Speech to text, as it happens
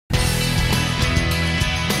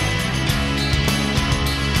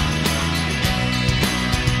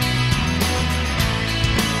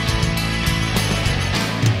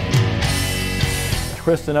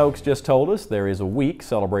Kristen Oakes just told us there is a week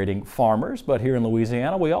celebrating farmers, but here in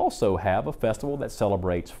Louisiana we also have a festival that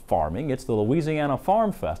celebrates farming. It's the Louisiana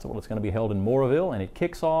Farm Festival. It's going to be held in Moreauville, and it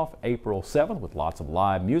kicks off April 7th with lots of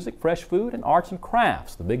live music, fresh food, and arts and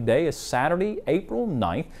crafts. The big day is Saturday, April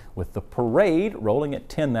 9th, with the parade rolling at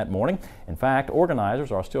 10 that morning. In fact,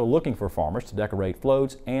 organizers are still looking for farmers to decorate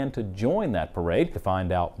floats and to join that parade. To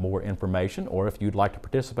find out more information, or if you'd like to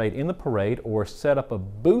participate in the parade or set up a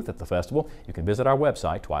booth at the festival, you can visit our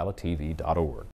website, twilatv.org.